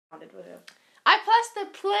I pressed the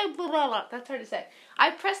play. Blah, blah, blah. That's hard to say.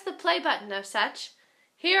 I pressed the play button of such.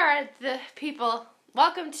 Here are the people.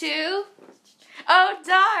 Welcome to. Oh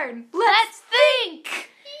darn! Let's think.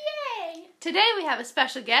 Yay! Today we have a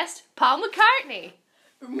special guest, Paul McCartney.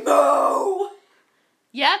 No!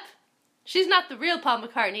 Yep. She's not the real Paul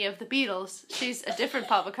McCartney of the Beatles. She's a different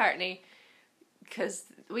Paul McCartney. Because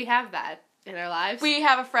we have that in our lives. We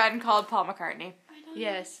have a friend called Paul McCartney.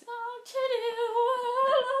 Yes.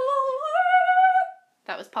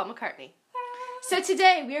 That was Paul McCartney. So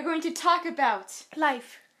today we are going to talk about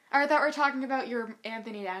Life. I thought we were talking about your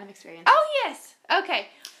Anthony and Adam experience. Oh, yes. Okay.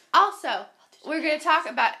 Also, we're going to talk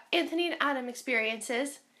about Anthony and Adam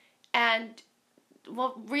experiences, and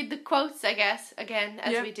we'll read the quotes, I guess, again,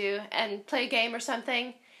 as we do, and play a game or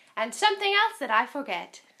something, and something else that I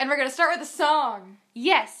forget. And we're going to start with a song.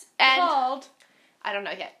 Yes, and called... I don't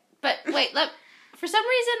know yet. But wait, look. For some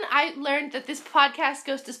reason, I learned that this podcast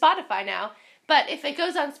goes to Spotify now, but if it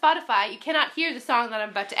goes on Spotify, you cannot hear the song that I'm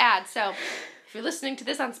about to add, so if you're listening to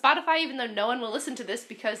this on Spotify, even though no one will listen to this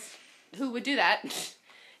because who would do that?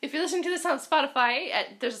 If you're listening to this on Spotify,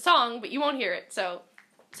 there's a song, but you won't hear it, so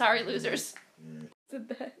sorry, losers.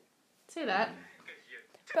 Say that.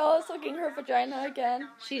 Bella's licking her vagina again.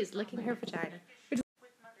 She is licking her vagina.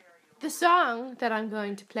 The song that I'm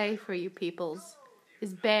going to play for you peoples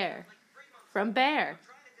is Bear, from Bear.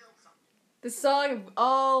 The song of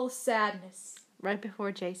all sadness. Right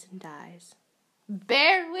before Jason dies.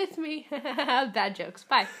 Bear with me. Bad jokes.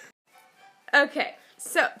 Bye. Okay,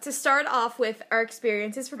 so to start off with our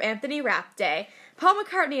experiences from Anthony Rap Day, Paul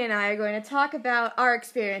McCartney and I are going to talk about our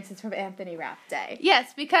experiences from Anthony Rap Day.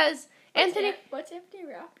 Yes, because Anthony... What's Anthony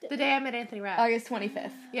Rap Day? The day I met Anthony Rap. August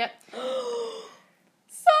 25th. Yep.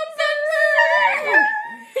 Sunburn!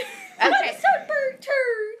 Okay. Sunburn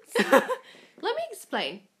turds! Let me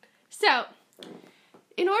explain. So,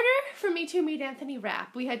 in order for me to meet Anthony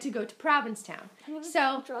Rapp, we had to go to Provincetown.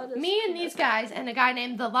 So, me and these guys and a guy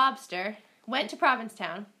named The Lobster went to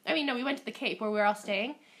Provincetown. I mean, no, we went to the Cape where we were all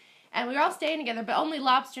staying. And we were all staying together, but only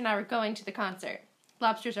Lobster and I were going to the concert.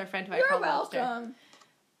 Lobster's our friend who I call Lobster. You're welcome.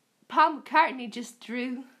 Paul McCartney just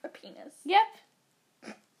drew... A penis. Yep.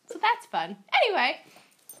 So that's fun. Anyway...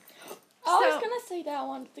 I was gonna say that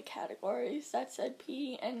one of the categories that said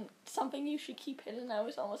pee and something you should keep hidden. I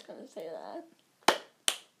was almost gonna say that.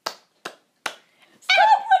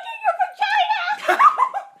 Stop licking your vagina!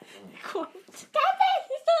 Stop it!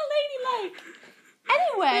 It's not ladylike.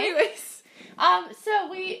 Anyways,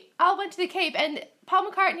 so we all went to the Cape, and Paul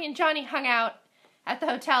McCartney and Johnny hung out at the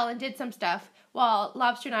hotel and did some stuff while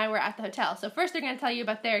Lobster and I were at the hotel. So first they're going to tell you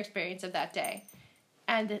about their experience of that day.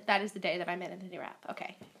 And that is the day that I met Anthony Rapp.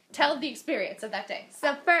 Okay. Tell the experience of that day.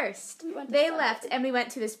 So first, they Sunbird. left and we went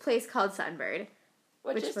to this place called Sunbird.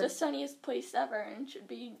 Which is the sunniest place ever and should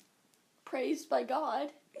be praised by God.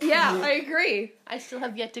 Yeah, I agree. I still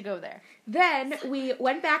have yet to go there. Then we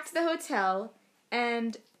went back to the hotel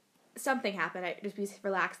and something happened. I just was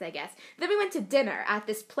relaxed, I guess. Then we went to dinner at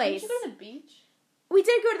this place. Did you go to the beach? We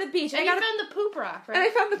did go to the beach. And you found the poop rock, right? And I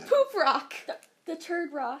found the poop rock. The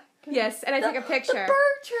turd rock. Yes, and I took a picture. The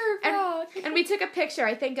bird turd rock. And we took a picture,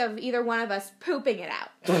 I think, of either one of us pooping it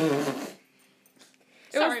out.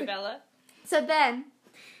 Sorry, Bella. So then,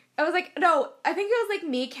 I was like, no, I think it was like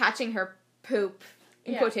me catching her poop,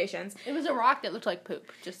 in quotations. It was a rock that looked like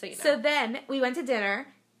poop, just so you know. So then, we went to dinner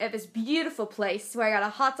at this beautiful place where I got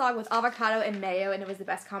a hot dog with avocado and mayo, and it was the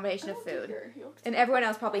best combination of food. And everyone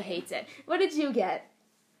else probably hates it. What did you get?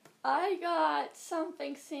 I got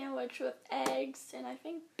something sandwich with eggs and I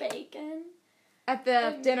think bacon. At the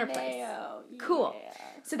and dinner mayo. place. Yeah. Cool.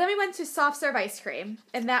 So then we went to soft serve ice cream,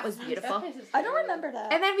 and that was beautiful. I don't remember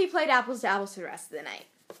that. And then we played apples to apples for the rest of the night.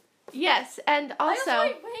 Yes, and I also... also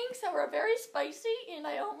ate wings that were very spicy and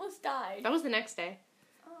I almost died. That was the next day.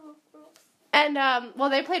 Oh, gross. And,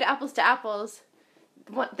 while they played apples to apples,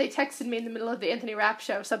 they texted me in the middle of the Anthony Rapp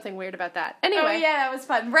show, something weird about that. Anyway. Oh, yeah, that was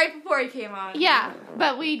fun. Right before he came on. Yeah,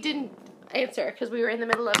 but we didn't answer because we were in the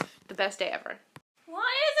middle of the best day ever.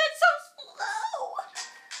 Why is it so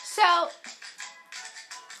slow? So,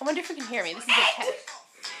 I wonder if you can hear me. This is a test.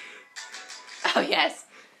 Oh, yes.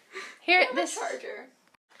 Here, this... charger.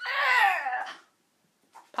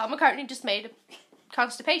 Paul McCartney just made a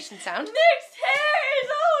constipation sound. Nick's hair is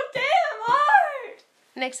so damn hard.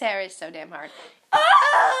 Nick's hair is so damn hard.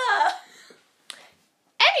 Ah!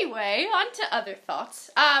 Anyway, on to other thoughts.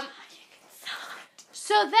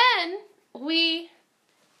 So then,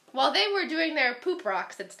 while they were doing their poop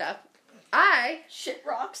rocks and stuff, Shit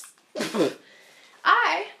rocks.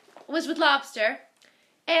 I was with Lobster,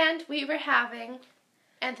 and we were having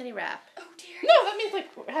Anthony Rapp. Oh dear. No, that means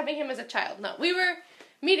like having him as a child. No, we were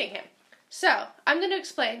meeting him. So, I'm going to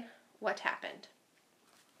explain what happened.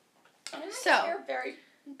 You're very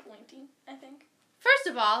pointy, I think. First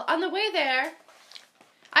of all, on the way there,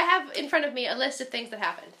 I have in front of me a list of things that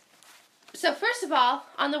happened. So, first of all,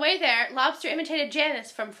 on the way there, Lobster imitated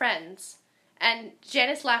Janice from Friends, and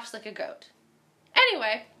Janice laughs like a goat.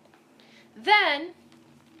 Anyway, then,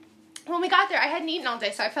 when we got there, I hadn't eaten all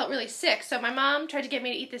day, so I felt really sick, so my mom tried to get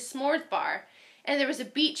me to eat this s'mores bar, and there was a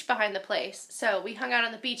beach behind the place, so we hung out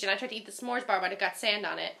on the beach, and I tried to eat the s'mores bar, but it got sand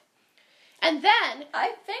on it. And then...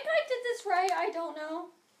 I think I did this right, I don't know.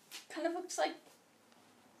 Kind of looks like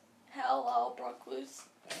Hello, Brooklyn.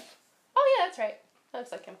 Oh, yeah, that's right. That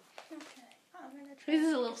looks like him. Okay, I'm gonna try. This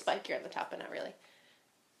is a little spikier on the top, but not really.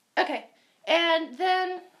 Okay, and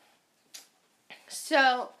then...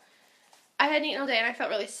 So, I hadn't eaten all day, and I felt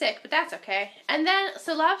really sick, but that's okay. And then,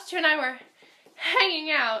 so Lobster and I were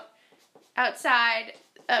hanging out outside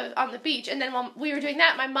on the beach, and then while we were doing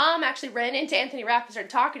that, my mom actually ran into Anthony Rapp and started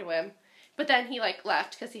talking to him, but then he,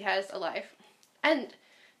 left because he has a life. And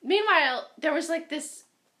meanwhile, there was, this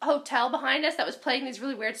hotel behind us that was playing these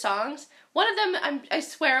really weird songs. One of them, I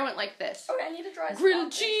swear, went like this. Okay, I need to draw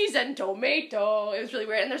Grilled cheese and tomato. It was really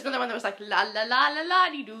weird. And there's another one that was like, la la la la la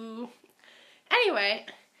dee doo. Anyway,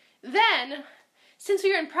 then, since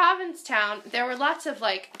we were in Provincetown, there were lots of,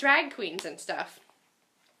 drag queens and stuff.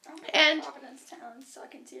 And Provincetown, so I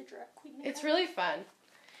can see a drag queen. It's really fun.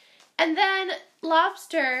 And then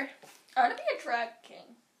Lobster... I want to be a drag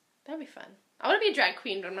king. That'd be fun. I want to be a drag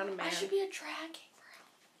queen, but I'm not a man. I should be a drag king for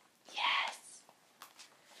real. Yes.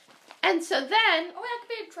 And so then... Oh, I could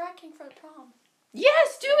be a drag king for the prom.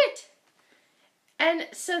 Yes, do it! And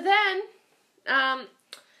so then,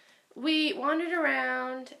 we wandered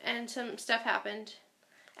around, and some stuff happened.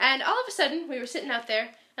 And all of a sudden, we were sitting out there,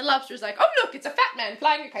 and Lobster was like, oh, look, it's a fat man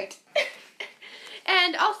flying a kite.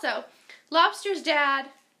 And also, Lobster's dad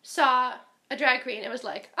saw a drag queen and was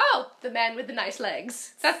like, oh, the man with the nice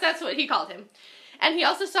legs. That's what he called him. And he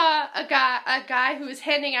also saw a guy who was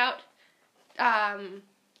handing out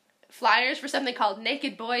flyers for something called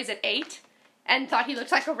Naked Boys at 8, and thought he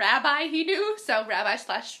looked like a rabbi he knew, so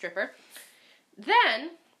rabbi/stripper.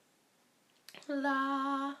 Then,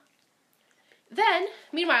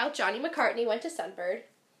 meanwhile, Johnny McCartney went to Sunbird.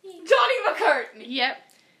 Johnny McCartney! Yep.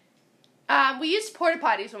 We used porta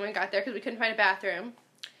potties when we got there because we couldn't find a bathroom.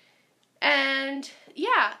 And,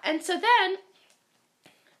 yeah, and so then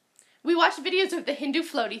we watched videos of the Hindu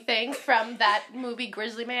floaty thing from that movie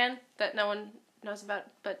Grizzly Man that no one knows about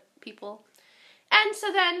but people. And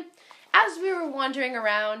so then, as we were wandering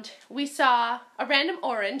around, we saw a random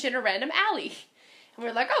orange in a random alley. And we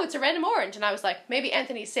were like, oh, it's a random orange. And I was like, maybe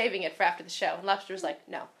Anthony's saving it for after the show. And Lobster was like,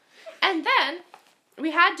 no. And then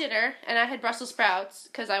we had dinner, and I had Brussels sprouts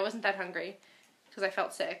because I wasn't that hungry because I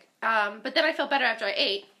felt sick. But then I felt better after I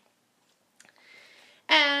ate.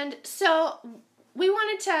 And so we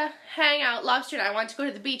wanted to hang out. Lobster and I wanted to go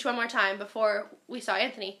to the beach one more time before we saw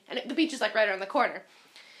Anthony. And the beach is right around the corner.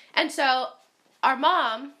 And so my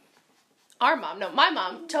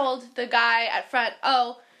mom told the guy at front,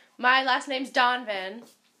 oh, my last name's Donovan.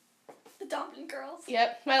 The Donovan girls.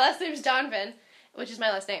 Yep, my last name's Donovan, which is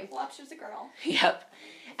my last name. Lobster's a girl. Yep.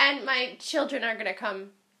 And my children are going to come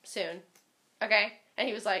soon. Okay? And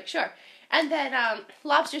he was like, sure. And then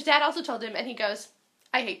Lobster's dad also told him, and he goes,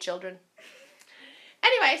 I hate children.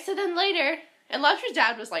 Anyway, so then later, and Lobster's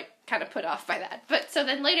dad was kind of put off by that. But so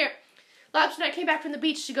then later, Lobster and I came back from the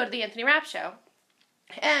beach to go to the Anthony Rapp show.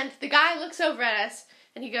 And the guy looks over at us,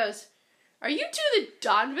 and he goes, are you two the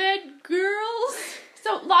Donovan girls?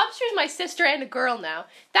 So Lobster's my sister and a girl now.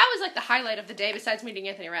 That was the highlight of the day besides meeting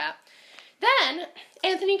Anthony Rapp. Then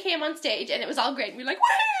Anthony came on stage, and it was all great. And we were like,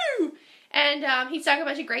 woohoo! And he sang a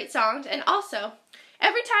bunch of great songs. And also,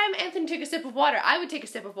 every time Anthony took a sip of water, I would take a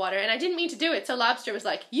sip of water. And I didn't mean to do it, so Lobster was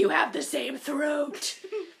like, you have the same throat.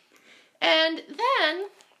 And then,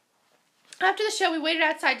 after the show, we waited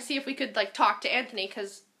outside to see if we could, talk to Anthony,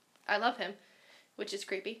 because I love him, which is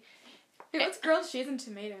creepy. Hey, what's grilled cheese and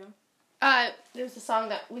tomato? There was a song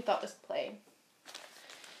that we thought was playing.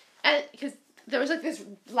 And, because there was, this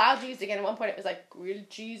loud music, and at one point it was grilled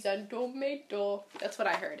cheese and tomato. That's what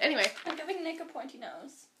I heard. Anyway. I'm giving Nick a pointy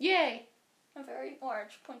nose. Yay. A very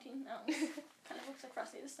large pointy nose. Kind of looks like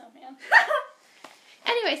Frosty the Snowman.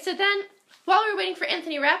 Anyway, so then, while we were waiting for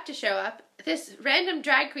Anthony Rapp to show up, this random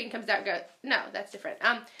drag queen comes out and goes, no, that's different.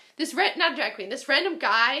 Not a drag queen, this random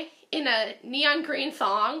guy in a neon green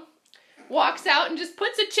thong walks out and just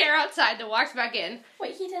puts a chair outside and walks back in.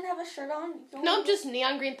 Wait, he didn't have a shirt on? No, just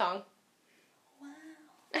neon green thong. Wow.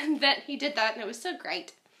 And then he did that, and it was so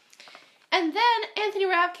great. And then Anthony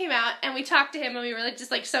Rapp came out, and we talked to him, and we were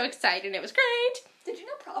just so excited, and it was great. Did you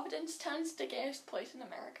know Provincetown is the gayest place in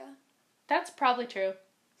America? That's probably true.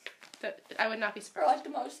 But I would not be Or surprised. like the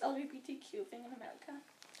most LGBTQ thing in America.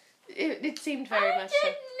 It seemed very much so.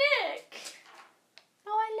 Nick!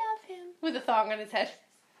 Oh, I love him. With a thong on his head.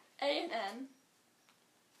 A&N.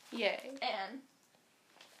 Yay. And.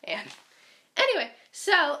 Anyway,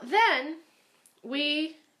 so then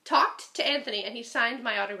we talked to Anthony and he signed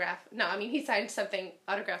my autograph. No, I mean he signed something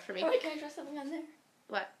autographed for me. Oh, wait, can I draw something on there?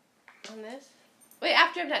 What? On this? Wait,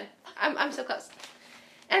 after I'm done. I'm so close.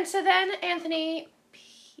 And so then Anthony...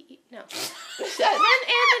 No. So then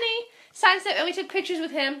Anthony signs it and we took pictures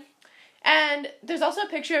with him. And there's also a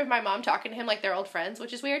picture of my mom talking to him like they're old friends,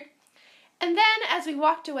 which is weird. And then as we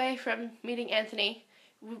walked away from meeting Anthony,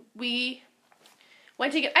 we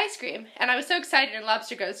went to get ice cream. And I was so excited and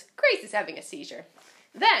Lobster goes, Grace is having a seizure.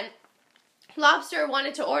 Then Lobster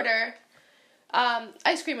wanted to order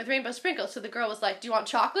ice cream with rainbow sprinkles. So the girl was like, do you want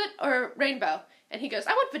chocolate or rainbow? And he goes,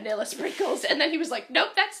 I want vanilla sprinkles. And then he was like, nope,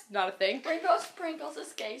 that's not a thing. Rainbow sprinkles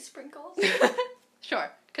is gay sprinkles.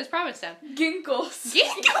 Sure, because Provincetown. Ginkles.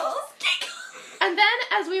 Ginkles. And then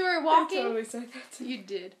as we were walking... I totally said that too. You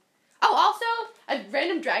did. Oh, also, a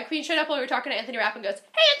random drag queen showed up while we were talking to Anthony Rapp and goes,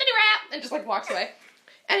 hey, Anthony Rapp! And just, like, walks away.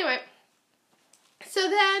 Anyway, so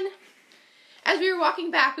then, as we were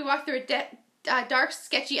walking back, we walked through a dark,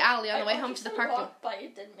 sketchy alley on the way home to the parking lot. By a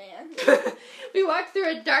dead man. We walked through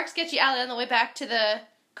a dark, sketchy alley on the way back to the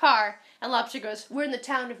car, and Lobster goes, we're in the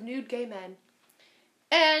town of nude gay men.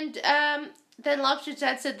 And then Lobster's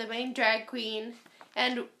dad said the main drag queen,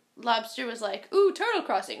 and Lobster was like, ooh, turtle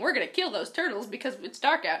crossing. We're going to kill those turtles because it's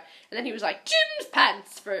dark out. And then he was like, Jim's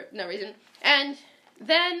pants, for no reason. And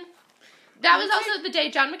then, that was also the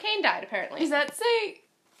day John McCain died, apparently. Does that say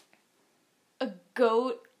a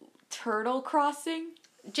goat turtle crossing?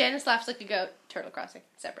 Janice laughs like a goat, turtle crossing,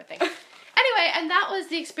 separate thing. Anyway, and that was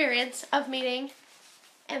the experience of meeting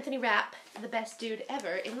Anthony Rapp, the best dude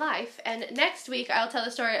ever in life. And next week, I'll tell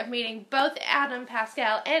the story of meeting both Adam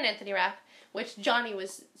Pascal and Anthony Rapp, which Johnny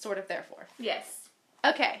was sort of there for. Yes.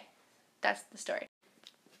 Okay, that's the story.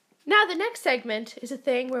 Now, the next segment is a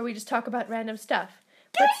thing where we just talk about random stuff.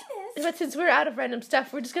 But since we're out of random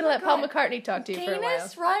stuff, we're just going to let Paul McCartney talk to you for a while.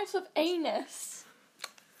 Gayness rhymes with anus.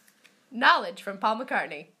 Knowledge from Paul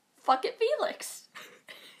McCartney. Fuck it, Felix.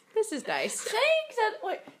 This is nice.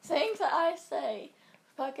 Sayings that I say.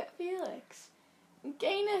 Fuck it, Felix.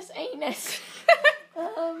 Gayness, anus.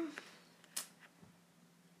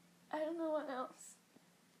 I don't know what else.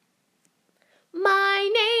 My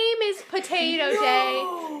name is Potato Day.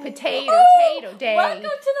 Potato Day. Welcome to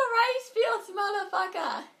the rice fields,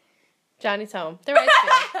 motherfucker. Johnny's home. The rice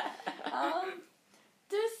field.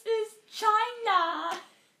 This is China.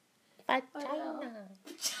 Vagina.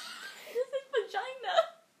 This is vagina.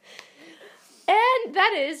 And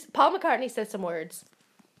that is Paul McCartney Says Some Words.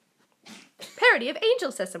 Parody of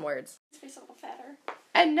Angel Says Some Words. His face a little fatter.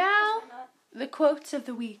 And now, the quotes of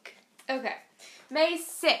the week. Okay. May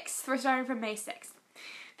 6th. We're starting from May 6th.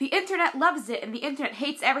 The internet loves it and the internet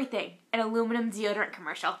hates everything. An aluminum deodorant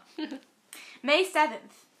commercial. May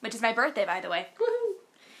 7th, which is my birthday, by the way. Woohoo!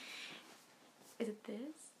 Is it this?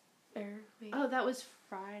 Or wait. Oh, that was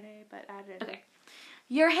Friday, but added. Okay.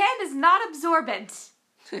 Your hand is not absorbent.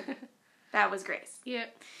 That was Grace. Yeah.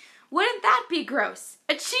 Wouldn't that be gross?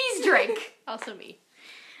 A cheese drink. Also me.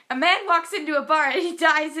 A man walks into a bar and he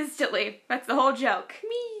dies instantly. That's the whole joke.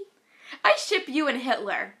 Me. I ship you and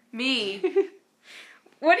Hitler. Me.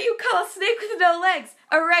 What do you call a snake with no legs?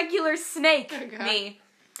 A regular snake. Oh, God. Me.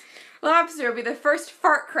 Lobster will be the first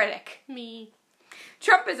fart critic. Me.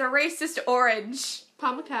 Trump is a racist orange.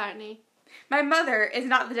 Paul McCartney. My mother is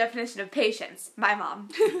not the definition of patience. My mom.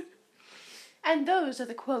 And those are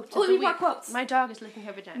the quotes Oh, of the we week. want quotes. My dog is licking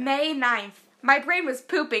her vagina. May 9th. My brain was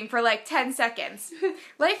pooping for like 10 seconds.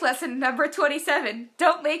 Life lesson number 27.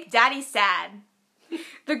 Don't make daddy sad.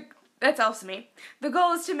 That's also me. The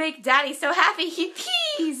goal is to make daddy so happy he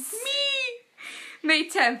pees. Me. May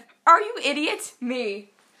 10th. Are you idiot?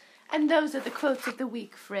 Me. And those are the quotes of the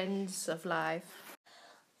week, friends of life.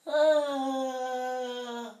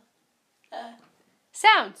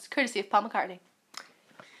 Sounds, courtesy of Paul McCartney.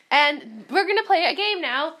 And we're going to play a game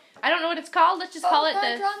now. I don't know what it's called. Let's just call it can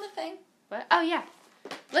I the... draw on the thing? What? Oh, yeah.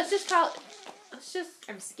 Let's just call it... Let's just...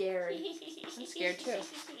 I'm scared. I'm scared too.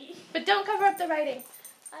 But don't cover up the writing.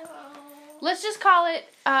 I won't. Let's just call it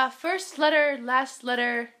first letter, last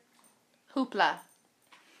letter, hoopla.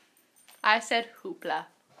 I said hoopla.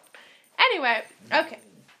 Anyway, okay.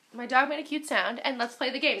 My dog made a cute sound, and let's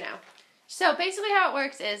play the game now. So basically how it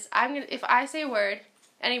works is, if I say a word,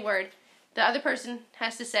 any word, the other person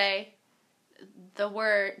has to say a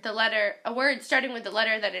word starting with the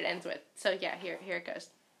letter that it ends with. So yeah, here it goes.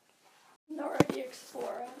 Nora the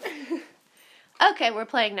Explorer. Okay, we're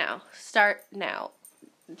playing now. Start now.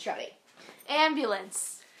 Johnny.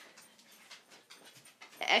 Ambulance.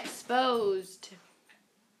 Exposed.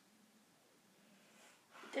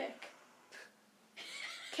 Dick.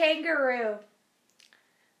 Kangaroo.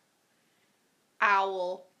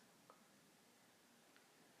 Owl.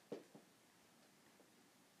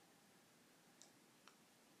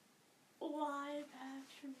 Live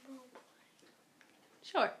action role play.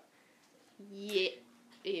 Sure. Yeah.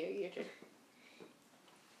 Your turn.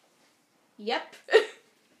 Yep.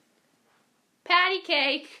 Patty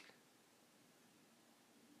cake.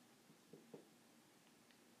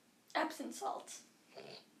 Epsom salt.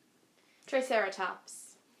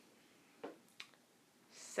 Triceratops.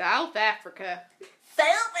 South Africa.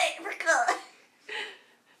 South Africa.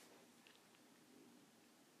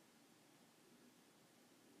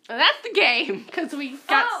 Well, that's the game, because we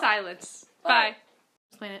got silence. Bye.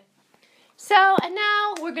 Explain it. So, and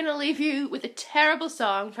now we're going to leave you with a terrible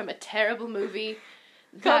song from a terrible movie.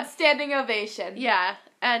 Called Standing Ovation. Yeah,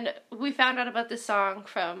 and we found out about this song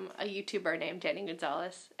from a YouTuber named Danny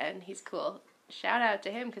Gonzalez, and he's cool. Shout out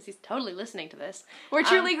to him, because he's totally listening to this. We're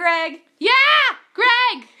truly Greg. Yeah!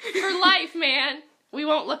 Greg! For life, man. We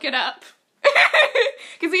won't look it up.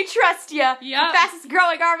 Because we trust you. Yep. The fastest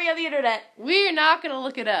growing army on the internet. We're not going to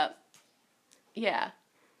look it up. Yeah.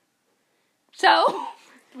 So,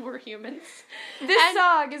 we're humans. This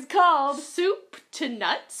song is called Soup to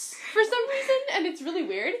Nuts for some reason, and it's really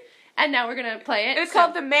weird. And now we're going to play it. It's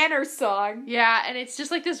called the Manners Song. Yeah, and it's just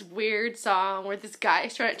like this weird song where this guy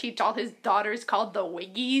is trying to teach all his daughters called the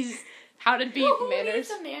Wiggies how to beat Who manners.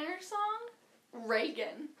 needs a manners song?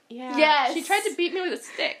 Reagan. Yeah. Yes. She tried to beat me with a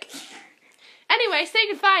stick. Anyway, say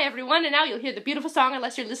goodbye, everyone, and now you'll hear the beautiful song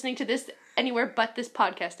unless you're listening to this anywhere but this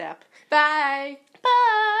podcast app. Bye.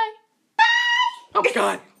 Bye! Bye! Oh,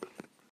 God.